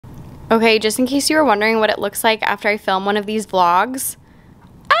Okay, just in case you were wondering what it looks like after I film one of these vlogs.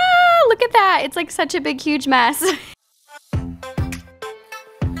 Ah, look at that. It's like such a big, huge mess.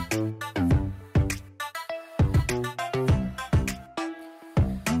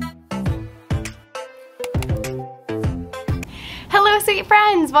 Hello sweet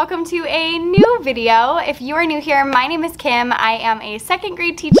friends, welcome to a new video. If you are new here, my name is Kim. I am a second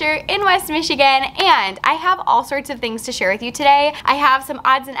grade teacher in West Michigan and I have all sorts of things to share with you today. I have some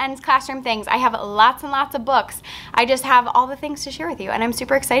odds and ends classroom things. I have lots and lots of books. I just have all the things to share with you and I'm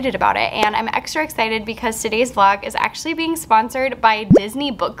super excited about it. And I'm extra excited because today's vlog is actually being sponsored by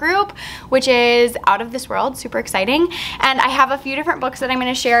Disney Book Group, which is out of this world, super exciting. And I have a few different books that I'm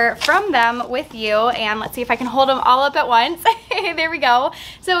going to share from them with you, and let's see if I can hold them all up at once. There we go.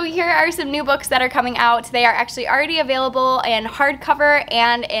 So here are some new books that are coming out. They are actually already available in hardcover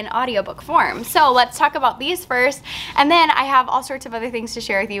and in audiobook form. So let's talk about these first, and then I have all sorts of other things to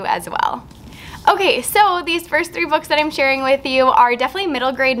share with you as well. Okay, so these first three books that I'm sharing with you are definitely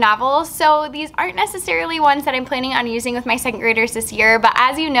middle grade novels, so these aren't necessarily ones that I'm planning on using with my second graders this year, but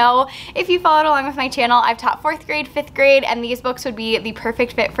as you know, if you followed along with my channel, I've taught 4th grade, 5th grade, and these books would be the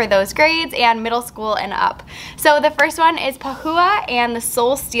perfect fit for those grades and middle school and up. So the first one is Pahua and the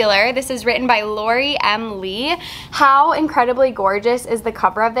Soul Stealer. This is written by Lori M. Lee. How incredibly gorgeous is the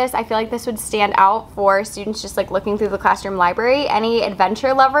cover of this? I feel like this would stand out for students just like looking through the classroom library. Any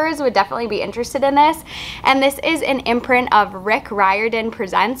adventure lovers would definitely be interested in this, and this is an imprint of Rick Riordan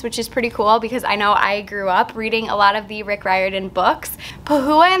Presents, which is pretty cool because I know I grew up reading a lot of the Rick Riordan books.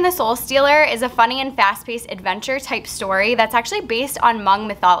 Pahua and the Soul Stealer is a funny and fast-paced adventure type story that's actually based on Hmong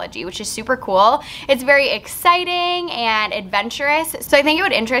mythology, which is super cool. It's very exciting and adventurous, so I think it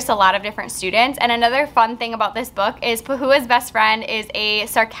would interest a lot of different students. And another fun thing about this book is Pahua's best friend is a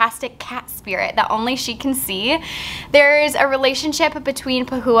sarcastic cat spirit that only she can see. There's a relationship between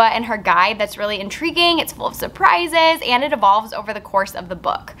Pahua and her guide that's really intriguing, it's full of surprises, and it evolves over the course of the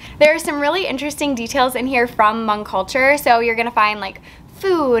book. There are some really interesting details in here from Hmong culture, so you're gonna find like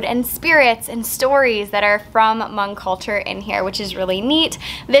food and spirits and stories that are from Hmong culture in here, which is really neat.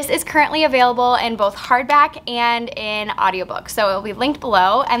 This is currently available in both hardback and in audiobook, so it will be linked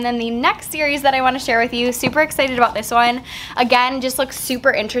below. And then the next series that I want to share with you, super excited about this one. Again, just looks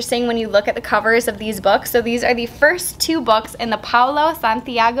super interesting when you look at the covers of these books. So these are the first two books in the Paulo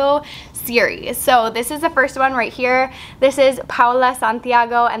Santiago series. So this is the first one right here. This is Paula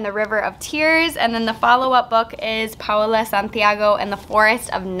Santiago and the River of Tears, and then the follow-up book is Paula Santiago and the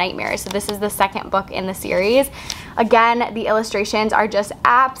Forest of Nightmares. So this is the second book in the series. Again, the illustrations are just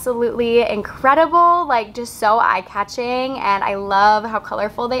absolutely incredible, like just so eye-catching, and I love how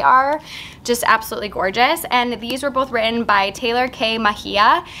colorful they are. Just absolutely gorgeous. And these were both written by Taylor K.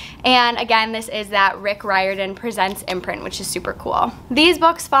 Mahia, and again, this is that Rick Riordan Presents imprint, which is super cool. These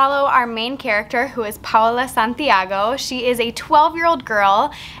books follow our main character, who is Paula Santiago. She is a 12-year-old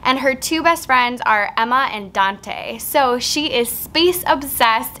girl, and her two best friends are Emma and Dante. So she is space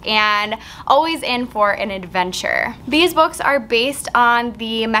obsessed and always in for an adventure. These books are based on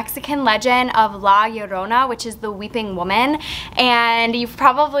the Mexican legend of La Llorona, which is the weeping woman, and you've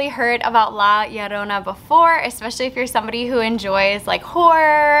probably heard about La Llorona before, especially if you're somebody who enjoys like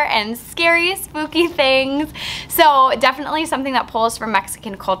horror and scary, spooky things. So definitely something that pulls from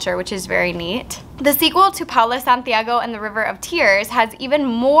Mexican culture, which is very neat. The sequel to Paula Santiago and the River of Tears has even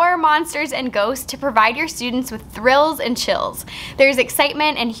more monsters and ghosts to provide your students with thrills and chills. There's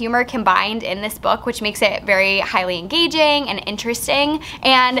excitement and humor combined in this book, which makes it very highly engaging and interesting.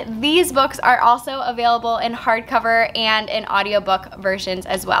 And these books are also available in hardcover and in audiobook versions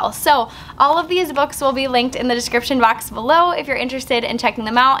as well. So all of these books will be linked in the description box below if you're interested in checking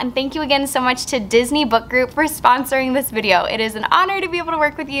them out. And thank you again so much to Disney Book Group for sponsoring this video. It is an honor to be able to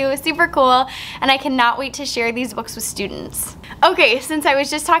work with you, super cool, and I cannot wait to share these books with students. Okay, since I was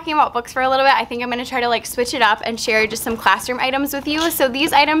just talking about books for a little bit, I think I'm going to try to like switch it up and share just some classroom items with you. So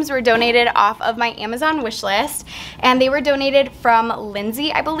these items were donated off of my Amazon wish list, and they were donated from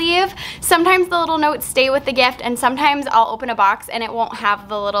Lindsay, I believe. Sometimes the little notes stay with the gift, and sometimes I'll open a box and it won't have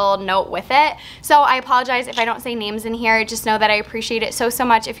the little note with it. So I apologize if I don't say names in here. Just know that I appreciate it so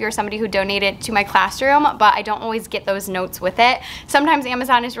much if you're somebody who donated to my classroom, but I don't always get those notes with it. Sometimes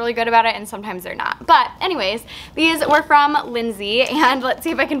Amazon is really good about it and sometimes they're not. But anyways, these were from Lindsay, and let's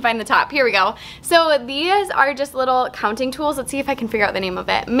see if I can find the top. Here we go. So these are just little counting tools. Let's see if I can figure out the name of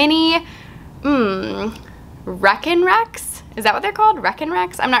it. Mini, Reckon Rex? Is that what they're called? Reckon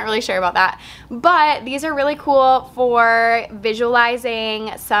Rex? I'm not really sure about that. But these are really cool for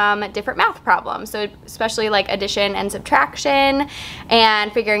visualizing some different math problems. So especially like addition and subtraction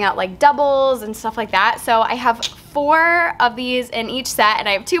and figuring out like doubles and stuff like that. So I have 4 of these in each set, and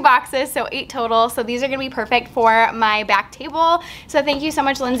I have 2 boxes, so 8 total. So these are gonna be perfect for my back table. So thank you so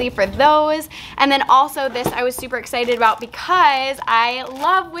much, Lindsay, for those. And then also this I was super excited about because I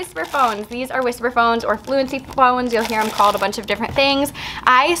love whisper phones. These are whisper phones or fluency phones. You'll hear them called a bunch of different things.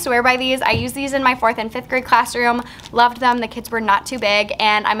 I swear by these. I use these in my 4th and 5th grade classroom. Loved them. The kids were not too big,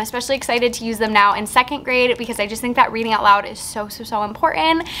 and I'm especially excited to use them now in 2nd grade because I just think that reading out loud is so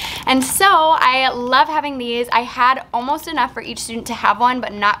important. And so I love having these. I had almost enough for each student to have one,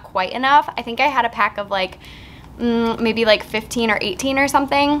 but not quite enough. I think I had a pack of like maybe like 15 or 18 or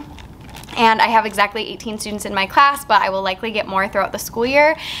something. And I have exactly 18 students in my class, but I will likely get more throughout the school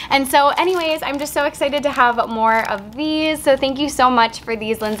year. And so anyways, I'm just so excited to have more of these. So thank you so much for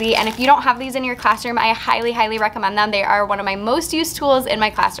these, Lindsay. And if you don't have these in your classroom, I highly recommend them. They are one of my most used tools in my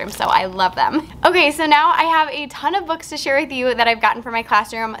classroom, so I love them. Okay, so now I have a ton of books to share with you that I've gotten for my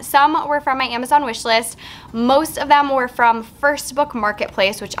classroom. Some were from my Amazon wish list. Most of them were from First Book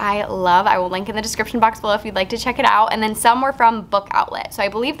Marketplace, which I love. I will link in the description box below if you'd like to check it out. And then some were from Book Outlet. So I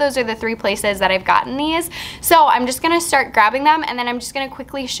believe those are the 3 places that I've gotten these. So I'm just gonna start grabbing them, and then I'm just gonna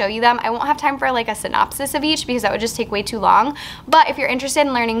quickly show you them. I won't have time for like a synopsis of each because that would just take way too long. But if you're interested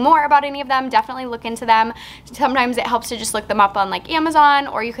in learning more about any of them, definitely look into them. Sometimes it helps to just look them up on like Amazon,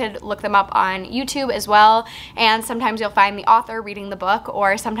 or you could look them up on YouTube as well. And sometimes you'll find the author reading the book,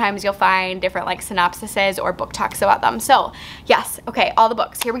 or sometimes you'll find different like synopsises or book talks about them. So yes, okay, all the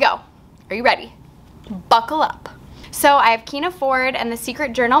books, here we go. Are you ready? Buckle up. So I have Kina Ford and the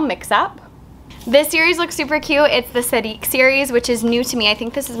Secret Journal Mix-Up. This series looks super cute. It's the Sadiq series, which is new to me. I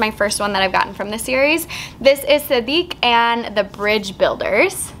think this is my first one that I've gotten from this series. This is Sadiq and the Bridge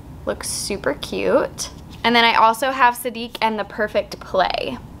Builders. Looks super cute. And then I also have Sadiq and the Perfect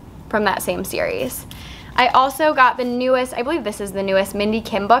Play from that same series. I also got the newest, I believe this is the newest Mindy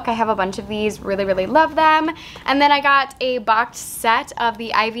Kim book. I have a bunch of these, really love them. And then I got a boxed set of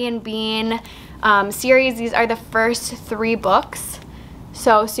the Ivy and Bean series. These are the first 3 books.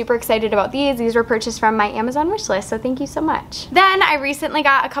 So super excited about these. These were purchased from my Amazon wish list, so thank you so much. Then I recently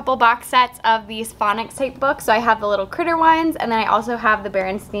got a couple box sets of these phonics type books. So I have the little critter ones, and then I also have the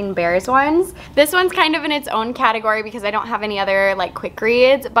Berenstain Bears ones. This one's kind of in its own category because I don't have any other like quick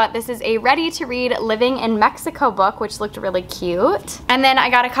reads, but this is a ready to read Living in Mexico book, which looked really cute. And then I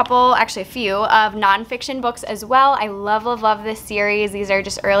got a couple, actually a few, of nonfiction books as well. I love this series. These are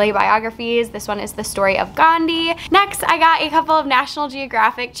just early biographies. This one is The Story of Gandhi. Next, I got a couple of National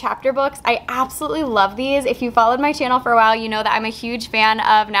Geographic chapter books. I absolutely love these. If you followed my channel for a while, you know that I'm a huge fan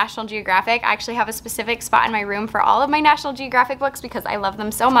of National Geographic. I actually have a specific spot in my room for all of my National Geographic books because I love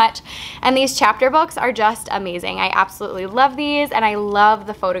them so much. And these chapter books are just amazing. I absolutely love these, and I love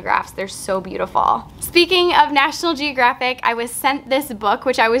the photographs. They're so beautiful. Speaking of National Geographic, I was sent this book,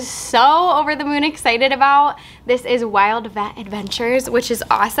 which I was so over the moon excited about. This is Wild Vet Adventures, which is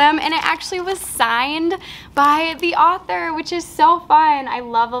awesome, and it actually was signed by the author, which is so fun. I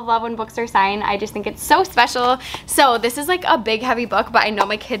love when books are signed. I just think it's so special. So this is like a big heavy book, but I know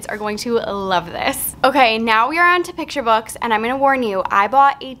my kids are going to love this. Okay, now we are on to picture books, and I'm gonna warn you, I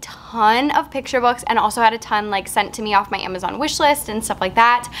bought a ton of picture books and also had a ton like sent to me off my Amazon wish list and stuff like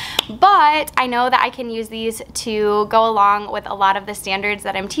that. But I know that I can use these to go along with a lot of the standards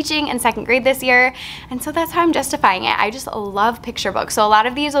that I'm teaching in 2nd grade this year, and so that's how I'm justifying it. I just love picture books. So a lot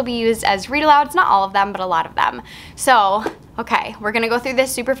of these will be used as read alouds, not all of them, but a lot of them. So okay, we're gonna go through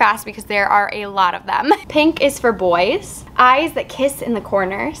this super fast because there are a lot of them. Pink is for boys. Eyes that kiss in the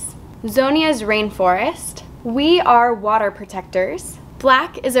corners. Zonia's Rainforest. We Are Water Protectors.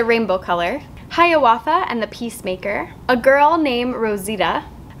 Black is a rainbow color. Hiawatha and the Peacemaker. A Girl Named Rosita.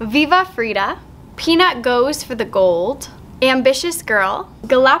 Viva Frida. Peanut Goes for the Gold. Ambitious Girl.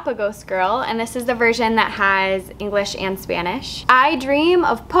 Galapagos Girl, and this is the version that has English and Spanish. I Dream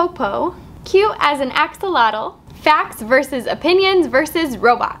of Popo. Cute as an Axolotl. Facts versus Opinions versus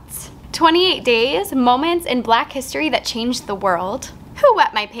Robots. 28 Days, Moments in Black History That Changed the World. Who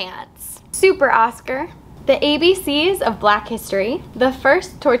Wet My Pants? Super Oscar. The ABCs of Black History. The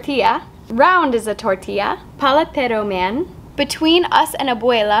First Tortilla. Round is a Tortilla. Paletero Man. Between Us and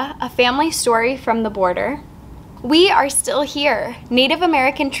Abuela, A Family Story from the Border. We Are Still Here, Native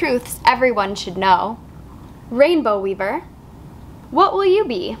American Truths Everyone Should Know. Rainbow Weaver. What Will You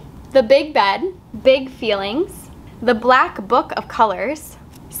Be? The Big Bed. Big Feelings. The Black Book of Colors.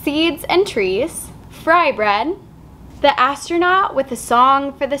 Seeds and Trees. Fry Bread. The Astronaut with a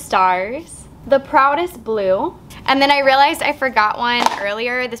Song for the Stars. The Proudest Blue. And then I realized I forgot one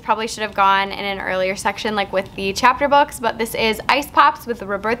earlier. This probably should have gone in an earlier section like with the chapter books, but this is Ice Pops with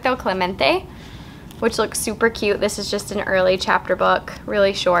Roberto Clemente, which looks super cute. This is just an early chapter book,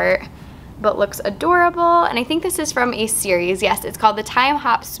 really short. but looks adorable. And I think this is from a series. Yes, it's called the Time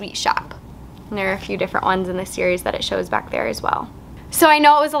Hop Sweet Shop. And there are a few different ones in this series that it shows back there as well. So I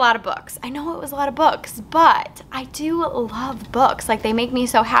know it was a lot of books. I know it was a lot of books, but I do love books. Like, they make me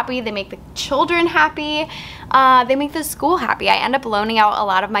so happy. They make the children happy. They make the school happy. I end up loaning out a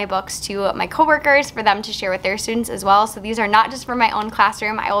lot of my books to my coworkers for them to share with their students as well. So these are not just for my own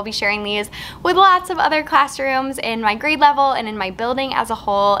classroom. I will be sharing these with lots of other classrooms in my grade level and in my building as a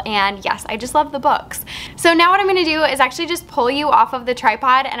whole. And yes, I just love the books. So now what I'm gonna do is actually just pull you off of the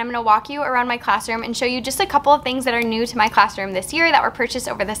tripod, and I'm gonna walk you around my classroom and show you just a couple of things that are new to my classroom this year that were purchased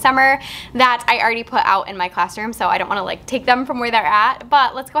over the summer that I already put out in my classroom. So I don't wanna like take them from where they're at,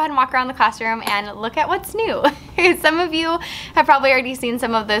 but let's go ahead and walk around the classroom and look at what's new. Some of you have probably already seen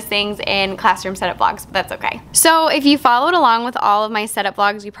some of those things in classroom setup vlogs, but that's okay. So if you followed along with all of my setup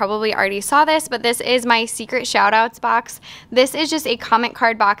vlogs, you probably already saw this, but this is my secret shoutouts box. This is just a comment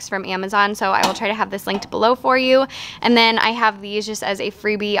card box from Amazon, so I will try to have this linked below for you. And then I have these just as a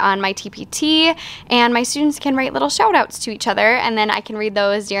freebie on my TPT, and my students can write little shoutouts to each other, and then I can read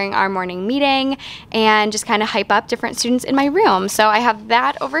those during our morning meeting and just kind of hype up different students in my room. So I have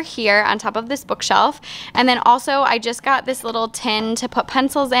that over here on top of this bookshelf. And then also I just got this little tin to put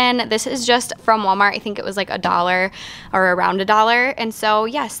pencils in. This is just from Walmart. I think it was like $1 or around $1. And so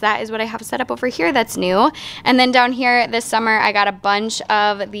yes, that is what I have set up over here that's new. And then down here this summer I got a bunch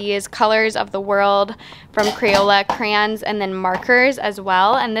of these Colors of the World from Crayola crayons and then markers as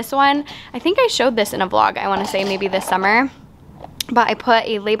well. And this one, I think I showed this in a vlog, I want to say maybe this summer. But I put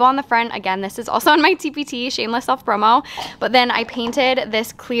a label on the front. Again, this is also on my TPT, shameless self-promo. But then I painted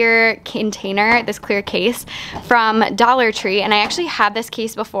this clear container, this clear case from Dollar Tree. And I actually had this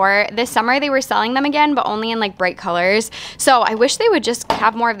case before. This summer they were selling them again, but only in like bright colors. So I wish they would just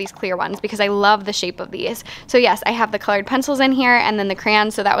have more of these clear ones because I love the shape of these. So yes, I have the colored pencils in here and then the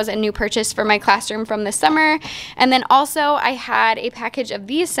crayons. So that was a new purchase for my classroom from this summer. And then also I had a package of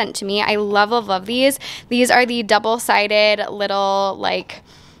these sent to me. I love, love, love these. These are the double-sided little like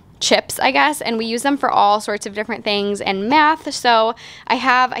chips, I guess, and we use them for all sorts of different things in math. So I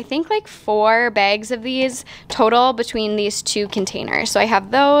have, I think, like 4 bags of these total between these 2 containers. So I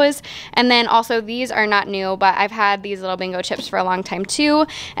have those, and then also these are not new, but I've had these little bingo chips for a long time too.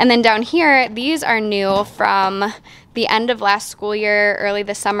 And then down here, these are new from the end of last school year, early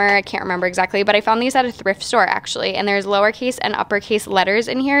this summer, I can't remember exactly, but I found these at a thrift store actually, and there's lowercase and uppercase letters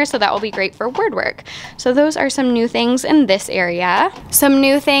in here, so that will be great for word work. So those are some new things in this area. Some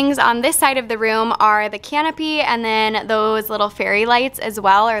new things on this side of the room are the canopy and then those little fairy lights as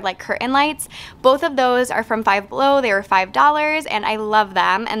well, or like curtain lights. Both of those are from Five Below. They were $5 and I love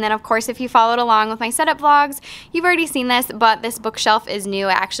them. And then of course, if you followed along with my setup vlogs, you've already seen this, but this bookshelf is new.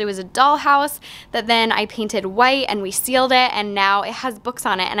 It actually was a dollhouse that then I painted white and we sealed it, and now it has books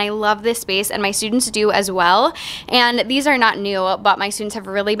on it, and I love this space and my students do as well. And these are not new, but my students have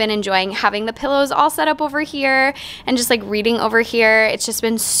really been enjoying having the pillows all set up over here and just like reading over here. It's just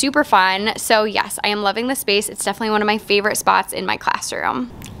been super fun. So yes, I am loving the space. It's definitely one of my favorite spots in my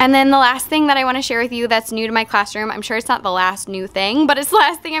classroom. And then the last thing that I want to share with you that's new to my classroom, I'm sure it's not the last new thing, but it's the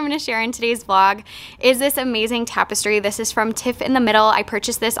last thing I'm going to share in today's vlog, is this amazing tapestry. This is from Tiff in the Middle. I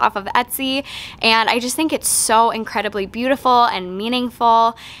purchased this off of Etsy, and I just think it's so incredibly beautiful and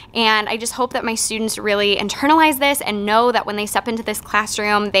meaningful, and I just hope that my students really internalize this and know that when they step into this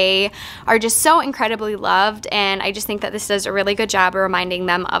classroom, they are just so incredibly loved, and I just think that this does a really good job of reminding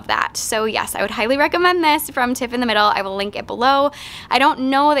them of that. So yes, I would highly recommend this from Tiff in the Middle. I will link it below. I don't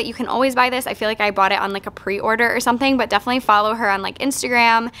know that you can always buy this. I feel like I bought it on like a pre-order or something, but definitely follow her on like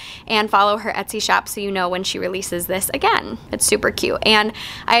Instagram and follow her Etsy shop so you know when she releases this again. It's super cute, and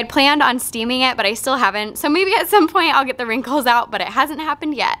I had planned on steaming it, but I still haven't, so maybe at some point I'll get the wrinkles out, but it hasn't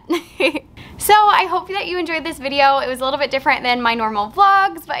happened yet. So I hope that you enjoyed this video. It was a little bit different than my normal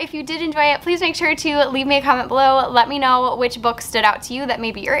vlogs, but if you did enjoy it, please make sure to leave me a comment below. Let me know which book stood out to you that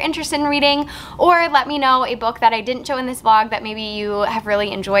maybe you're interested in reading, or let me know a book that I didn't show in this vlog that maybe you have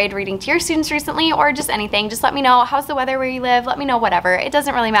really enjoyed reading to your students recently, or just anything. Just let me know. How's the weather where you live? Let me know whatever. It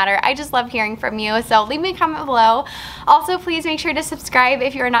doesn't really matter. I just love hearing from you, so leave me a comment below. Also, please make sure to subscribe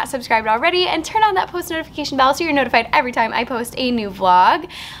if you are not subscribed already, and turn on that post notification bell so you're notified every time I post a new vlog.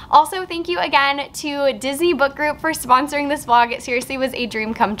 Also, thank you again to Disney Book Group for sponsoring this vlog. It seriously was a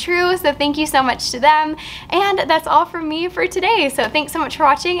dream come true, so thank you so much to them. And that's all from me for today. So thanks so much for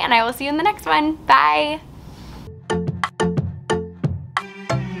watching, and I will see you in the next one. Bye!